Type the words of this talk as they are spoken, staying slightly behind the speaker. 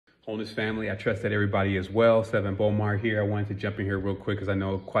Wholeness family, I trust that everybody is well. Sevan Bomar here. I wanted to jump in here real quick because I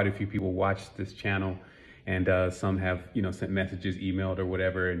know quite a few people watch this channel, and some have, sent messages, emailed or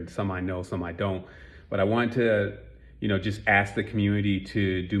whatever, and some I know, some I don't. But I wanted to, just ask the community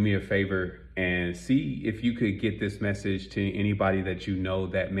to do me a favor and see if you could get this message to anybody that you know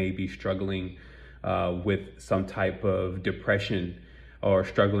that may be struggling with some type of depression or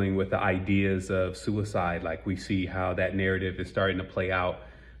struggling with the ideas of suicide. Like, we see how that narrative is starting to play out.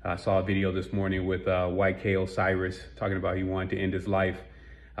 I saw a video this morning with YK Osiris talking about he wanted to end his life.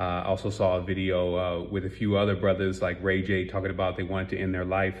 I also saw a video with a few other brothers like Ray J talking about they wanted to end their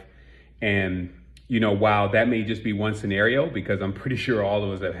life. And, while that may just be one scenario, because I'm pretty sure all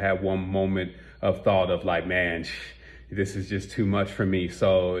of us have had one moment of thought of like, man, this is just too much for me.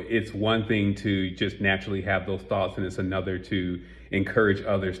 So it's one thing to just naturally have those thoughts, and it's another to encourage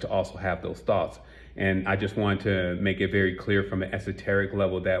others to also have those thoughts. And I just want to make it very clear from an esoteric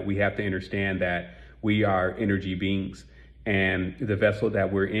level that we have to understand that we are energy beings, and the vessel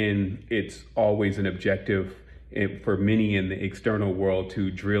that we're in, it's always an objective for many in the external world to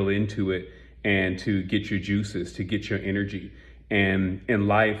drill into it and to get your juices, to get your energy. And in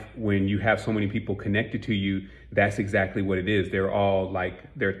life, when you have so many people connected to you, that's exactly what it is. They're all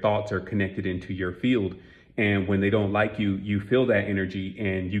like, their thoughts are connected into your field. And when they don't like you, you feel that energy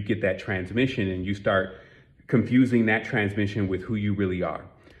and you get that transmission, and you start confusing that transmission with who you really are.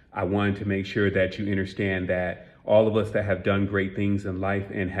 I wanted to make sure that you understand that all of us that have done great things in life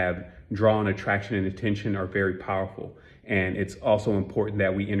and have drawn attraction and attention are very powerful. And it's also important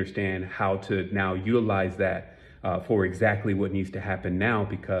that we understand how to now utilize that for exactly what needs to happen now,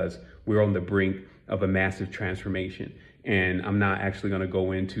 because we're on the brink of a massive transformation. And I'm not actually going to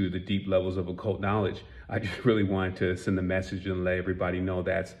go into the deep levels of occult knowledge. I just really wanted to send the message and let everybody know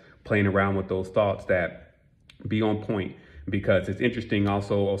that's playing around with those thoughts, that be on point, because it's interesting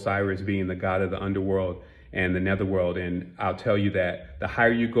also Osiris being the god of the underworld and the netherworld. And I'll tell you that the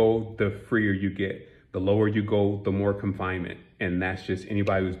higher you go, the freer you get. The lower you go, the more confinement. And that's just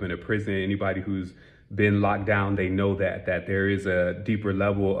anybody who's been in prison, anybody who's been locked down, they know that there is a deeper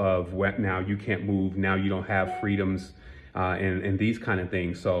level of what now you can't move, now you don't have freedoms and these kind of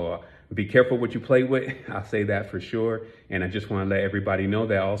things. So be careful what you play with. I'll say that for sure. And I just want to let everybody know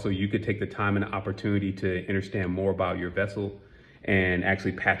that also you could take the time and the opportunity to understand more about your vessel and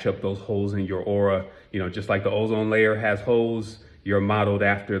actually patch up those holes in your aura. Just like the ozone layer has holes, you're modeled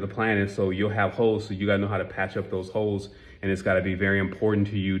after the planet, so you'll have holes. So you got to know how to patch up those holes. And it's got to be very important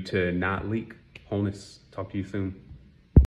to you to not leak. Wholeness. Talk to you soon.